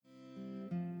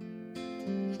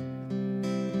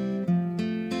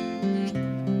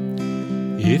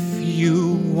If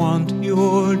you want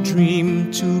your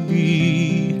dream to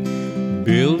be,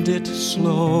 build it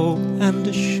slow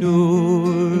and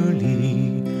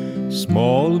surely.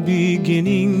 Small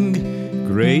beginning,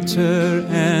 greater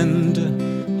end.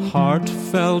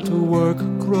 Heartfelt work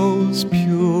grows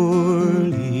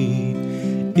purely.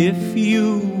 If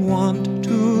you want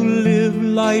to live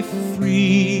life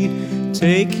free,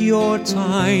 take your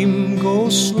time, go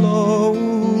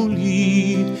slowly.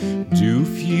 Do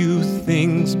few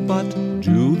things, but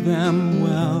do them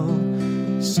well.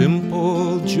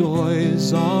 Simple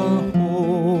joys are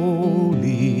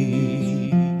holy.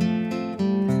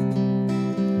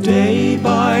 Day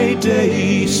by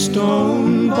day,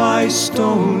 stone by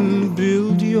stone,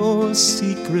 build your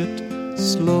secret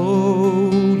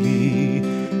slowly.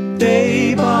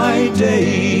 Day by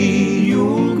day,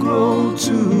 you'll grow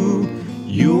too.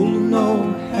 You'll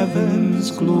know heaven's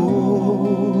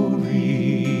glory.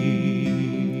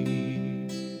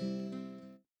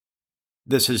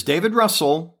 This is David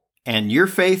Russell and Your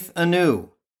Faith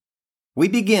Anew. We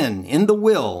begin in the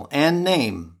will and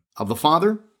name of the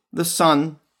Father, the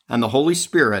Son, and the Holy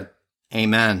Spirit.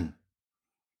 Amen.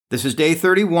 This is day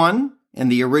 31 in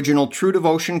the original True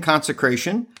Devotion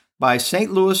consecration by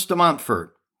St. Louis de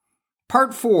Montfort.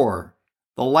 Part 4,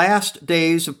 the last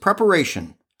days of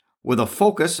preparation, with a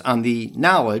focus on the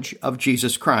knowledge of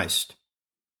Jesus Christ.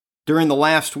 During the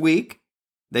last week,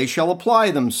 they shall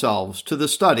apply themselves to the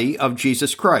study of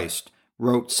Jesus Christ,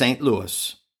 wrote St.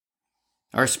 Louis.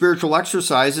 Our spiritual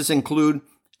exercises include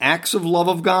acts of love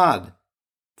of God,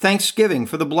 thanksgiving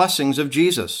for the blessings of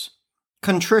Jesus,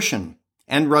 contrition,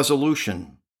 and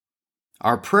resolution.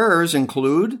 Our prayers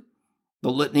include the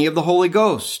Litany of the Holy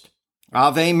Ghost,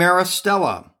 Ave Maris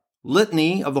Stella,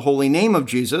 Litany of the Holy Name of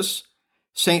Jesus,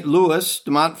 St. Louis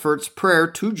de Montfort's prayer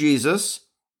to Jesus,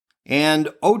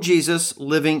 and O Jesus,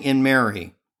 Living in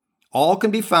Mary. All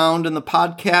can be found in the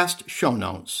podcast show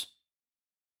notes.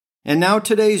 And now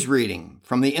today's reading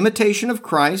from the Imitation of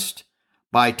Christ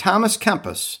by Thomas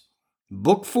Kempis,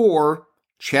 Book 4,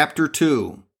 Chapter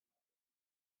 2.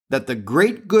 That the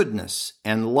great goodness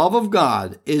and love of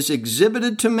God is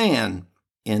exhibited to man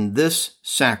in this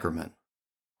sacrament.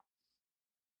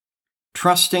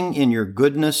 Trusting in your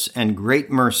goodness and great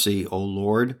mercy, O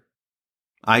Lord,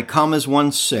 I come as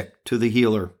one sick to the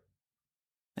healer,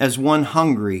 as one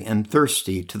hungry and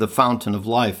thirsty to the fountain of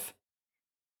life,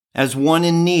 as one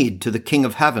in need to the King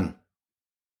of heaven,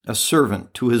 a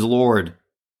servant to his Lord,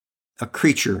 a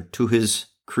creature to his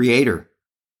Creator,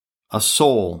 a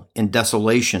soul in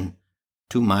desolation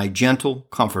to my gentle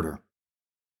Comforter.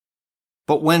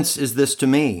 But whence is this to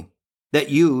me, that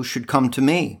you should come to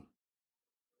me?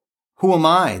 Who am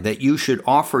I that you should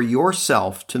offer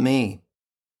yourself to me?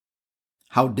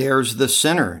 How dares the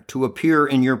sinner to appear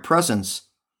in your presence?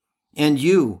 And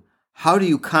you, how do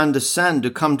you condescend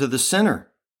to come to the sinner?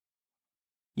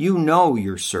 You know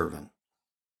your servant,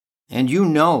 and you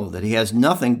know that he has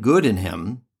nothing good in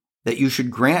him, that you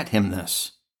should grant him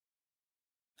this.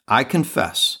 I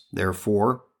confess,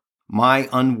 therefore, my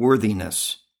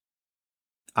unworthiness.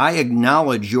 I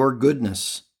acknowledge your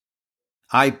goodness.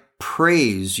 I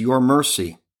praise your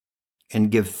mercy, and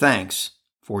give thanks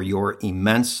for your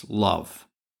immense love.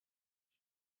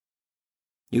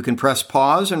 You can press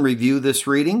pause and review this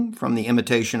reading from the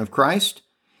Imitation of Christ,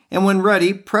 and when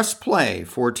ready, press play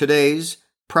for today's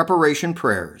preparation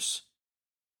prayers.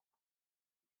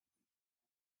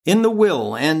 In the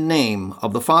will and name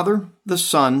of the Father, the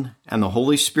Son, and the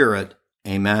Holy Spirit.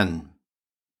 Amen.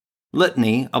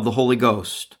 Litany of the Holy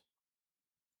Ghost.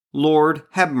 Lord,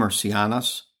 have mercy on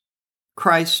us.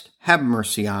 Christ, have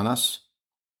mercy on us.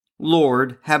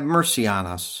 Lord, have mercy on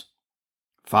us.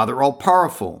 Father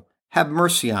all-powerful, have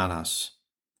mercy on us.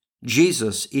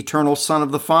 Jesus, eternal Son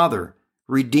of the Father,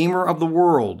 Redeemer of the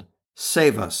world,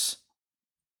 save us.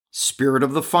 Spirit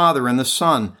of the Father and the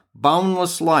Son,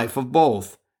 boundless life of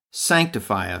both,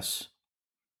 sanctify us.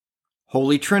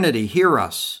 Holy Trinity, hear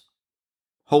us.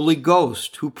 Holy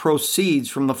Ghost, who proceeds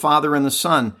from the Father and the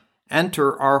Son,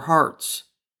 enter our hearts.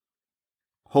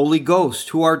 Holy Ghost,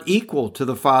 who art equal to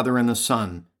the Father and the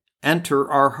Son,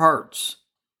 enter our hearts.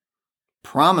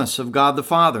 Promise of God the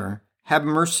Father, have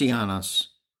mercy on us.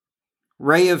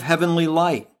 Ray of heavenly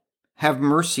light, have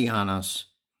mercy on us.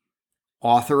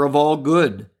 Author of all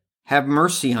good, have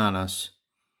mercy on us.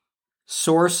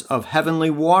 Source of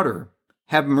heavenly water,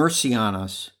 have mercy on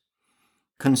us.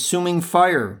 Consuming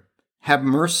fire, have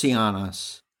mercy on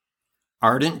us.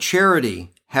 Ardent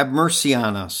charity, have mercy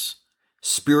on us.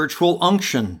 Spiritual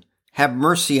unction, have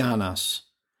mercy on us.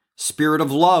 Spirit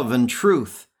of love and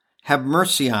truth, have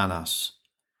mercy on us.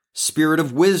 Spirit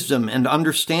of wisdom and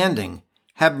understanding,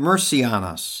 have mercy on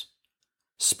us.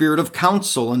 Spirit of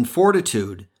counsel and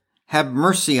fortitude, have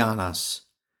mercy on us.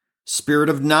 Spirit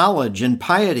of knowledge and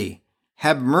piety,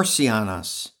 have mercy on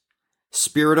us.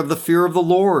 Spirit of the fear of the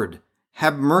Lord,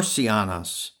 have mercy on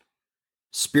us.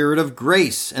 Spirit of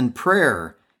grace and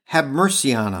prayer, have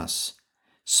mercy on us.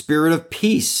 Spirit of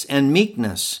peace and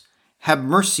meekness, have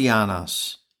mercy on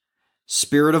us.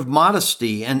 Spirit of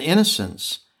modesty and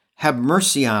innocence, have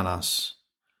mercy on us.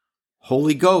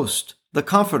 Holy Ghost, the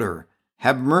Comforter,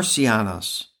 have mercy on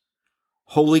us.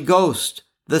 Holy Ghost,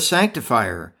 the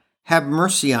Sanctifier, have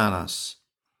mercy on us.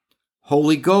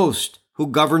 Holy Ghost, who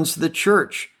governs the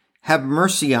church, have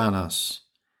mercy on us.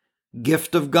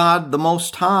 Gift of God the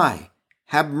Most High,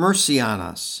 have mercy on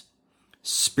us.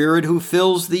 Spirit who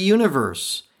fills the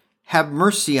universe, have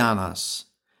mercy on us.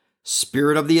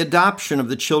 Spirit of the adoption of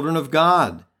the children of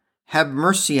God, have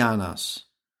mercy on us.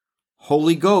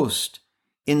 Holy Ghost,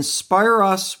 inspire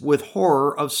us with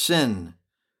horror of sin.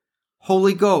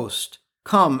 Holy Ghost,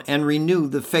 come and renew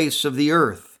the face of the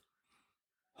earth.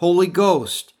 Holy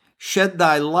Ghost, shed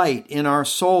thy light in our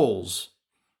souls.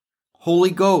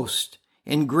 Holy Ghost,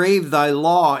 engrave thy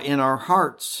law in our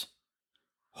hearts.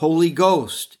 Holy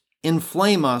Ghost,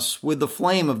 inflame us with the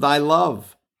flame of thy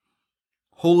love.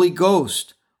 Holy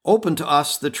Ghost, open to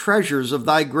us the treasures of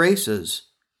thy graces.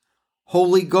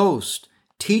 Holy Ghost,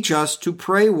 teach us to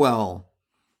pray well.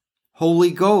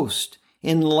 Holy Ghost,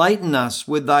 enlighten us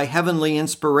with thy heavenly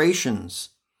inspirations.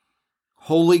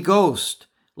 Holy Ghost,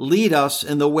 lead us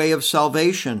in the way of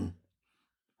salvation.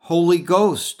 Holy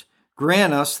Ghost,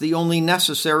 grant us the only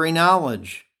necessary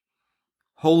knowledge.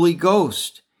 Holy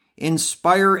Ghost,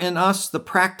 inspire in us the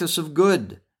practice of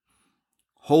good.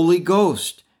 Holy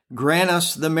Ghost, grant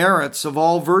us the merits of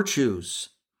all virtues.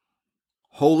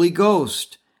 Holy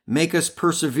Ghost, make us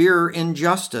persevere in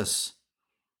justice.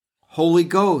 Holy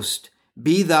Ghost,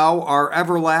 be thou our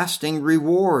everlasting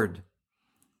reward.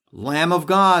 Lamb of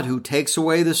God, who takes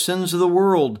away the sins of the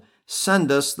world,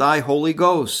 send us thy Holy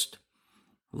Ghost.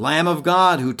 Lamb of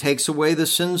God, who takes away the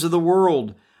sins of the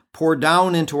world, pour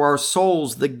down into our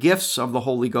souls the gifts of the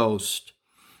Holy Ghost.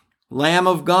 Lamb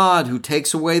of God, who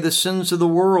takes away the sins of the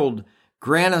world,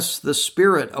 grant us the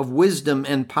spirit of wisdom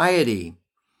and piety.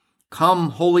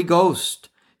 Come, Holy Ghost,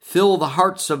 fill the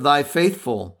hearts of thy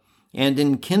faithful, and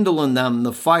enkindle in them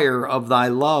the fire of thy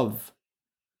love.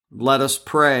 Let us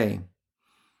pray.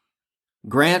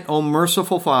 Grant, O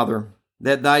merciful Father,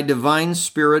 that thy divine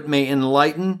Spirit may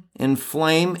enlighten,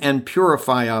 inflame, and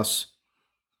purify us,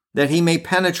 that he may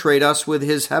penetrate us with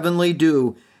his heavenly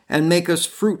dew and make us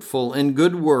fruitful in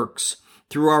good works,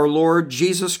 through our Lord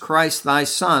Jesus Christ, thy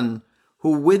Son,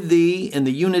 who with thee in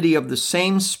the unity of the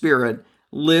same Spirit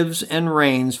lives and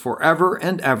reigns forever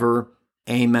and ever.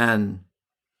 Amen.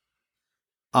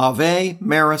 Ave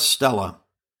Maris Stella.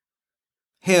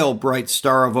 Hail, bright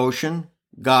star of ocean,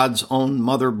 God's own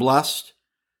mother blessed,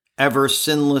 ever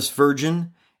sinless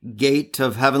virgin, gate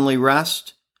of heavenly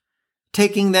rest.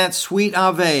 Taking that sweet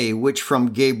Ave which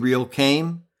from Gabriel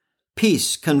came,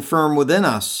 peace confirm within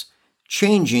us,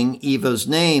 changing Eva's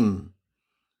name.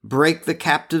 Break the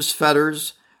captive's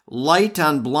fetters, light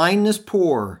on blindness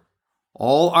pour,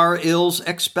 all our ills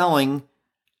expelling,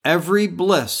 every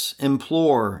bliss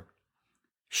implore.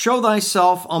 Show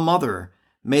thyself a mother,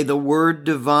 may the word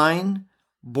divine,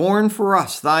 born for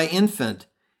us thy infant,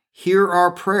 hear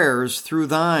our prayers through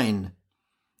thine.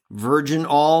 Virgin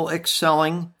all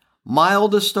excelling,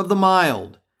 mildest of the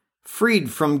mild, freed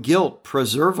from guilt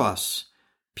preserve us,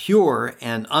 pure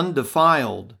and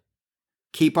undefiled.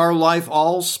 Keep our life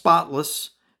all spotless,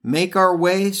 make our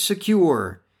way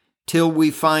secure, till we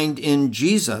find in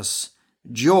Jesus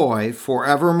joy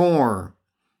forevermore.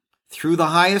 Through the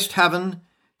highest heaven,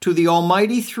 to the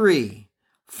Almighty Three,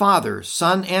 Father,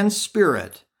 Son, and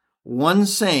Spirit, one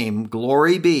same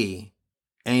glory be.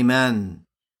 Amen.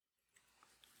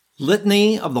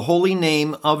 Litany of the Holy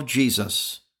Name of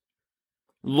Jesus.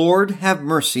 Lord, have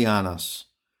mercy on us.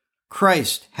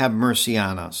 Christ, have mercy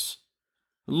on us.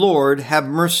 Lord, have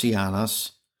mercy on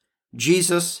us.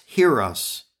 Jesus, hear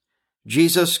us.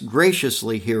 Jesus,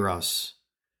 graciously hear us.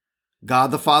 God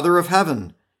the Father of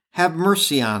heaven, have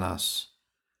mercy on us.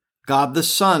 God the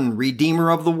Son,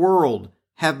 Redeemer of the world,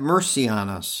 have mercy on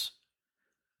us.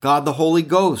 God the Holy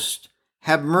Ghost,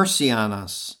 have mercy on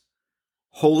us.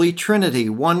 Holy Trinity,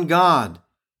 one God,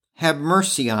 have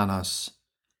mercy on us.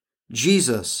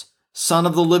 Jesus, Son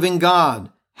of the living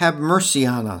God, have mercy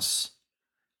on us.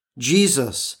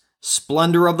 Jesus,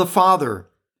 splendor of the Father,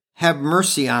 have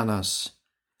mercy on us.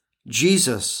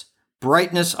 Jesus,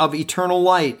 brightness of eternal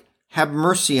light, have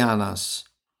mercy on us.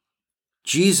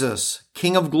 Jesus,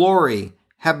 King of glory,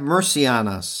 have mercy on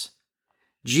us.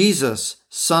 Jesus,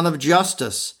 Son of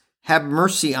justice, have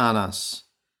mercy on us.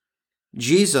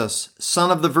 Jesus,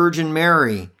 Son of the Virgin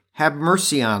Mary, have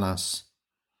mercy on us.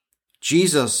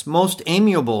 Jesus, most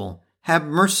amiable, have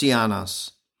mercy on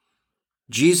us.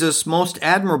 Jesus, most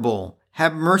admirable,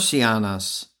 have mercy on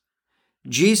us.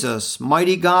 Jesus,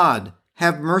 mighty God,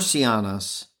 have mercy on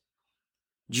us.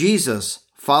 Jesus,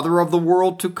 Father of the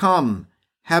world to come,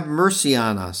 have mercy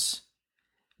on us.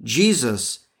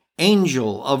 Jesus,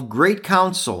 Angel of great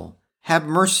counsel, have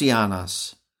mercy on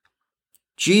us.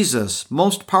 Jesus,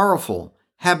 most powerful,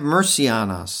 have mercy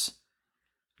on us.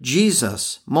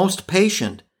 Jesus, most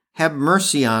patient, have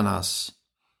mercy on us.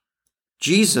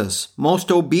 Jesus,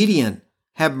 most obedient,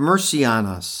 have mercy on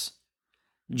us.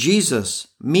 Jesus,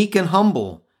 meek and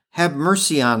humble, have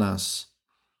mercy on us.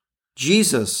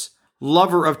 Jesus,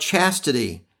 lover of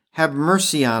chastity, have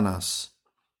mercy on us.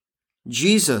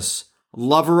 Jesus,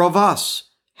 lover of us,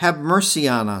 have mercy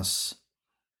on us.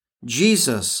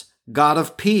 Jesus, God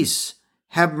of peace,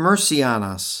 have mercy on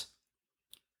us.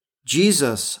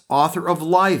 Jesus, author of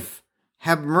life,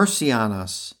 have mercy on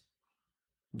us.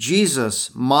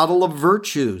 Jesus, model of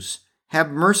virtues,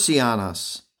 have mercy on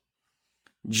us.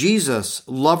 Jesus,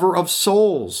 lover of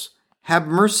souls, have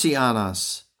mercy on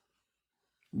us.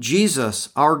 Jesus,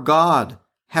 our God,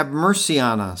 have mercy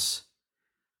on us.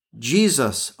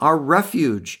 Jesus, our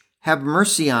refuge, have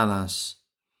mercy on us.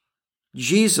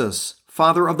 Jesus,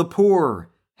 Father of the poor,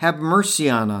 have mercy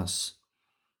on us.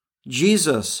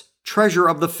 Jesus, treasure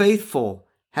of the faithful,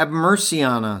 have mercy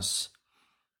on us.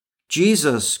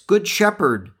 Jesus, Good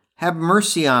Shepherd, have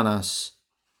mercy on us.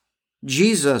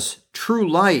 Jesus, true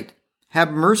light,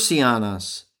 have mercy on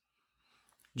us.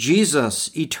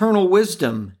 Jesus, eternal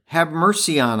wisdom, have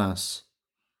mercy on us.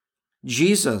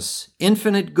 Jesus,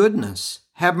 infinite goodness,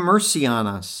 have mercy on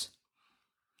us.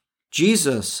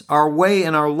 Jesus, our way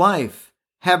and our life,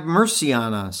 have mercy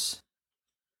on us.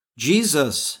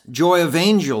 Jesus, joy of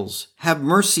angels, have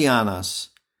mercy on us.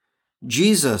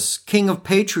 Jesus, King of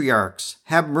patriarchs,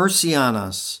 have mercy on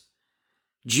us.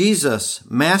 Jesus,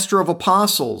 Master of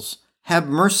apostles, have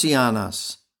mercy on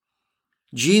us.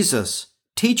 Jesus,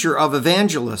 Teacher of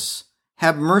evangelists,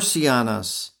 have mercy on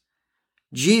us.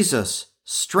 Jesus,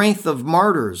 Strength of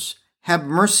martyrs, have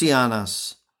mercy on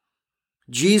us.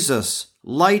 Jesus,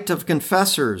 Light of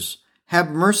confessors, have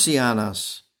mercy on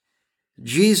us.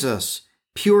 Jesus,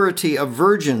 Purity of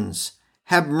virgins,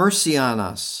 have mercy on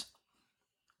us.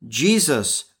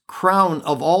 Jesus, Crown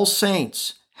of all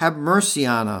saints, have mercy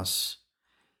on us.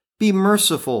 Be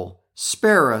merciful,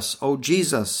 spare us, O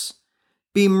Jesus.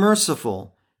 Be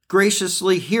merciful,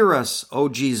 graciously hear us, O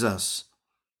Jesus.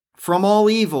 From all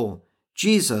evil,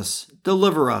 Jesus,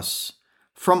 deliver us.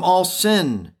 From all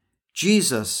sin,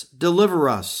 Jesus, deliver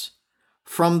us.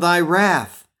 From thy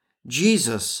wrath,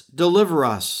 Jesus, deliver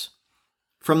us.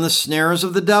 From the snares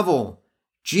of the devil,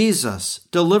 Jesus,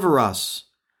 deliver us.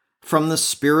 From the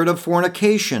spirit of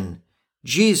fornication,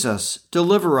 Jesus,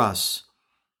 deliver us.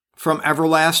 From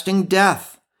everlasting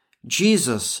death,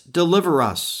 Jesus, deliver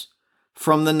us.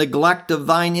 From the neglect of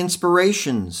thine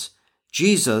inspirations,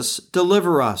 Jesus,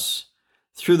 deliver us.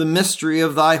 Through the mystery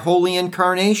of thy holy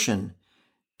incarnation,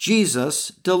 Jesus,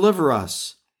 deliver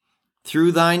us.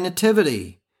 Through thy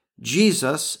nativity,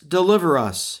 Jesus, deliver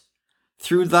us.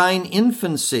 Through thine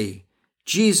infancy,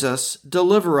 Jesus,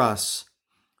 deliver us.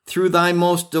 Through thy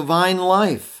most divine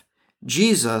life,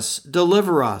 Jesus,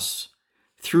 deliver us.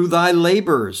 Through thy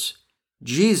labors,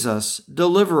 Jesus,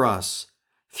 deliver us.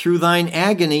 Through thine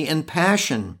agony and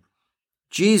passion,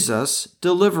 Jesus,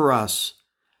 deliver us.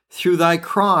 Through thy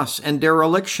cross and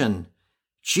dereliction,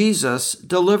 Jesus,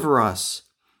 deliver us.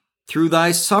 Through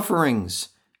thy sufferings,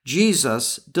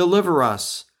 Jesus, deliver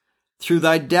us. Through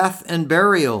thy death and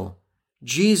burial,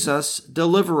 Jesus,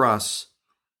 deliver us.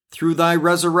 Through thy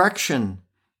resurrection,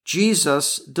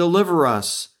 Jesus, deliver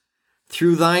us.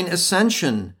 Through thine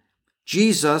ascension,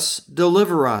 Jesus,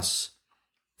 deliver us.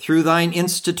 Through thine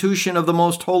institution of the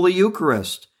most holy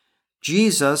Eucharist,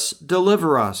 Jesus,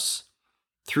 deliver us.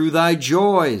 Through thy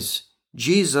joys,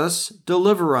 Jesus,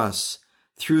 deliver us.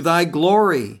 Through thy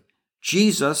glory,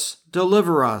 Jesus,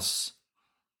 deliver us.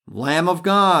 Lamb of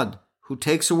God, who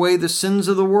takes away the sins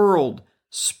of the world,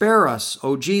 spare us,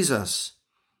 O Jesus.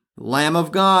 Lamb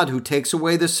of God, who takes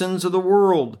away the sins of the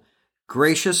world,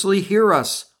 graciously hear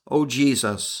us, O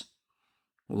Jesus.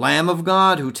 Lamb of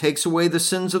God, who takes away the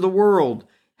sins of the world,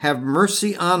 have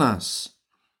mercy on us.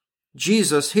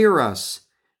 Jesus, hear us.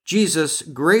 Jesus,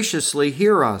 graciously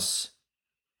hear us.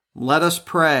 Let us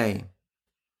pray.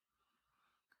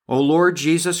 O Lord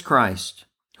Jesus Christ,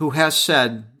 who has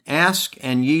said, Ask,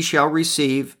 and ye shall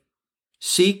receive.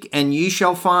 Seek, and ye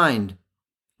shall find.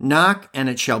 Knock, and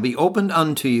it shall be opened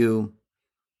unto you.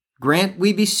 grant,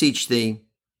 we beseech thee,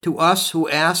 to us who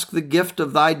ask the gift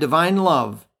of thy divine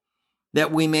love,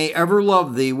 that we may ever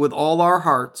love thee with all our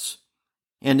hearts,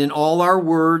 and in all our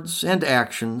words and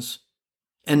actions,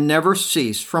 and never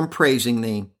cease from praising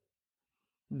thee.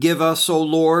 Give us, O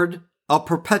Lord, a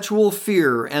perpetual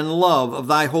fear and love of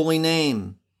thy holy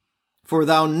name, for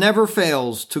thou never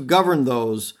fails to govern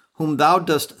those whom thou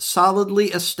dost solidly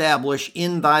establish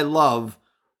in thy love,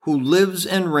 who lives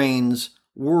and reigns,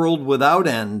 world without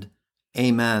end.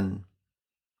 Amen.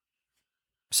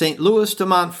 St. Louis de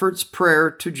Montfort's prayer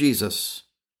to Jesus.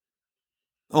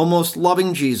 O most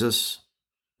loving Jesus,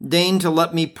 deign to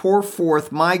let me pour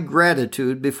forth my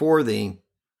gratitude before thee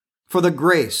for the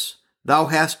grace thou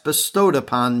hast bestowed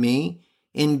upon me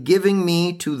in giving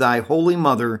me to thy Holy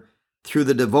Mother through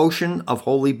the devotion of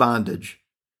holy bondage,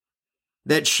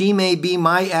 that she may be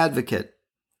my advocate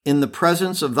in the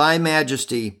presence of thy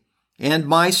majesty and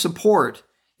my support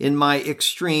in my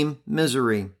extreme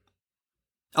misery.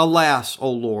 Alas,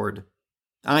 O Lord,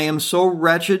 I am so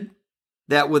wretched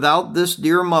that without this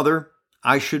dear mother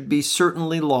I should be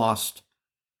certainly lost.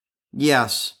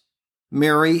 Yes,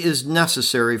 Mary is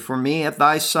necessary for me at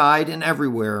thy side and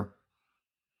everywhere,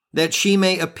 that she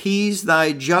may appease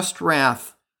thy just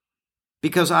wrath,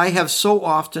 because I have so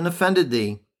often offended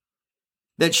thee,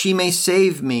 that she may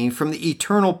save me from the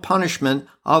eternal punishment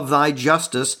of thy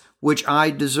justice which I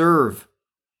deserve,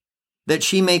 that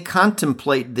she may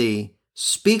contemplate thee,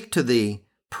 speak to thee,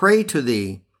 pray to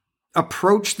thee,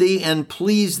 approach thee and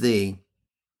please thee,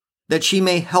 that she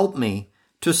may help me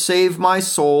to save my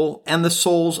soul and the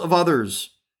souls of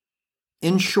others.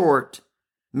 In short,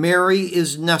 Mary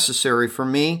is necessary for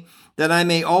me, that I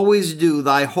may always do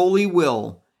thy holy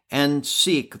will and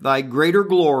seek thy greater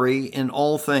glory in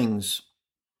all things.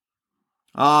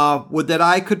 Ah, would that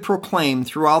I could proclaim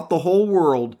throughout the whole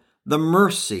world the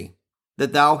mercy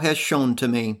that thou hast shown to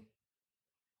me.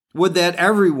 Would that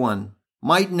everyone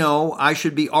might know I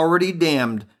should be already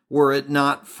damned were it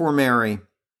not for Mary.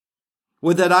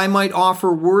 Would that I might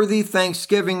offer worthy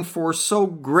thanksgiving for so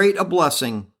great a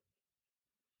blessing.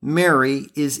 Mary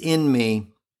is in me.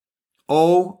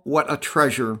 Oh, what a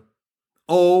treasure!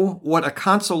 Oh, what a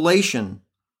consolation!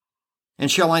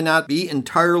 And shall I not be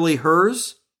entirely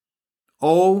hers?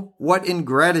 Oh, what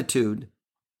ingratitude!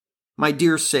 My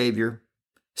dear Savior,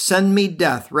 send me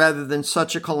death rather than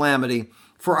such a calamity,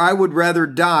 for I would rather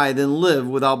die than live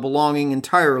without belonging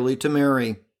entirely to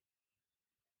Mary.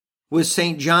 With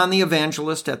St. John the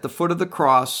Evangelist at the foot of the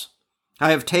cross, I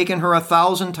have taken her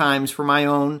 1,000 times for my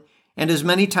own, and as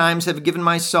many times have given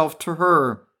myself to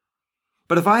her.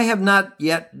 But if I have not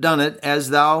yet done it as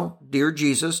thou, dear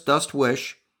Jesus, dost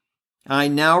wish, I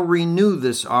now renew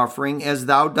this offering as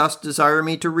thou dost desire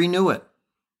me to renew it.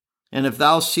 And if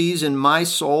thou sees in my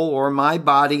soul or my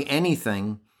body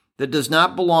anything that does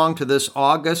not belong to this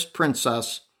august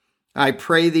princess, I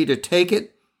pray thee to take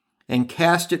it and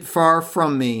cast it far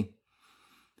from me.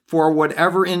 For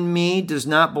whatever in me does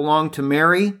not belong to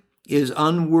Mary is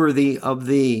unworthy of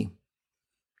thee.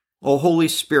 O Holy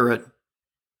Spirit,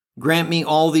 grant me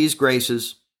all these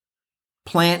graces.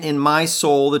 Plant in my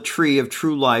soul the tree of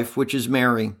true life, which is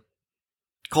Mary.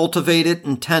 Cultivate it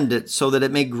and tend it so that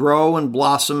it may grow and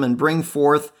blossom and bring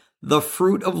forth the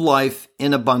fruit of life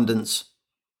in abundance.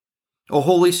 O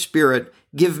Holy Spirit,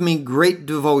 give me great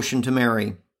devotion to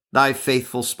Mary, thy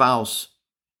faithful spouse.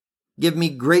 Give me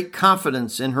great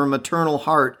confidence in her maternal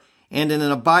heart and in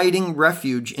an abiding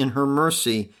refuge in her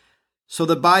mercy, so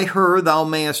that by her thou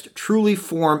mayest truly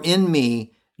form in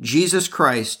me Jesus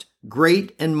Christ,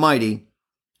 great and mighty,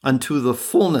 unto the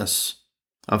fullness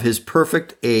of his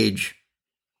perfect age.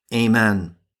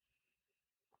 Amen.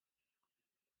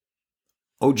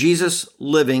 O Jesus,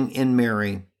 living in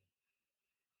Mary.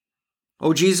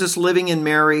 O Jesus, living in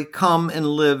Mary, come and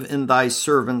live in thy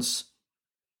servants,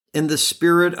 in the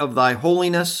spirit of thy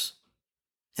holiness,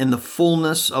 in the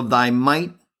fullness of thy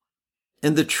might,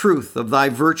 in the truth of thy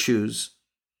virtues,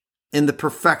 in the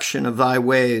perfection of thy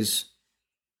ways,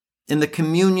 in the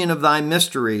communion of thy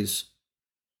mysteries.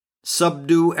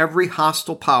 Subdue every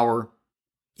hostile power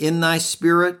in thy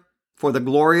Spirit for the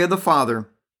glory of the Father.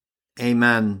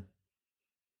 Amen.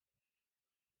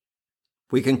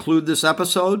 We conclude this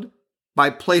episode by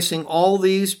placing all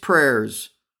these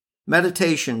prayers,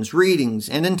 meditations, readings,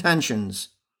 and intentions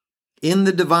in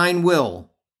the divine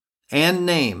will and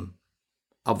name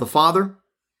of the Father,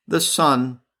 the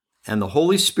Son, and the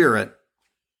Holy Spirit.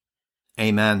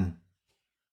 Amen.